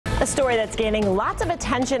A story that's gaining lots of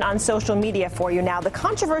attention on social media for you now. The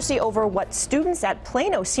controversy over what students at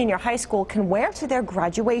Plano Senior High School can wear to their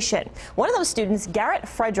graduation. One of those students, Garrett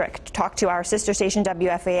Frederick, talked to our sister station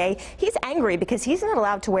WFAA. He's angry because he's not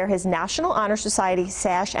allowed to wear his National Honor Society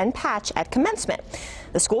sash and patch at commencement.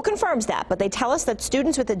 The school confirms that, but they tell us that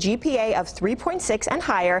students with a GPA of 3.6 and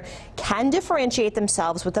higher can differentiate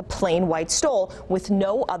themselves with a plain white stole with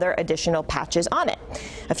no other additional patches on it.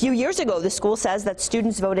 A few years ago, the school says that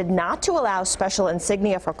students voted not to allow special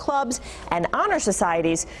insignia for clubs and honor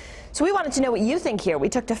societies. So we wanted to know what you think here. We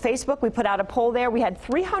took to Facebook, we put out a poll there. We had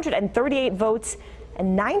 338 votes,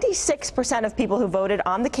 and 96% of people who voted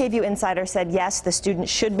on the KVUE Insider said yes, the students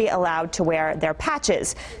should be allowed to wear their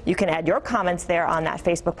patches. You can add your comments there on that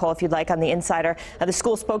Facebook poll if you'd like on the Insider. The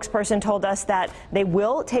school spokesperson told us that they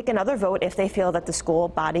will take another vote if they feel that the school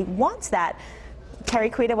body wants that.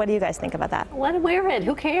 Carrie, Quita, what do you guys think about that? Let them wear it.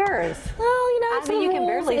 Who cares? Well, you know, it's you can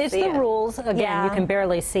barely see the rules. Again, Yeah. you can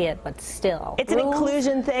barely see it, but still. It's an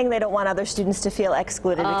inclusion thing. They don't want other students to feel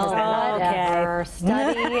excluded because they're not. Whatever.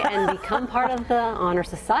 Study and become part of the Honor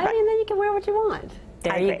Society, and then you can wear what you want.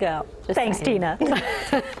 There you go. Just Thanks, saying. Tina.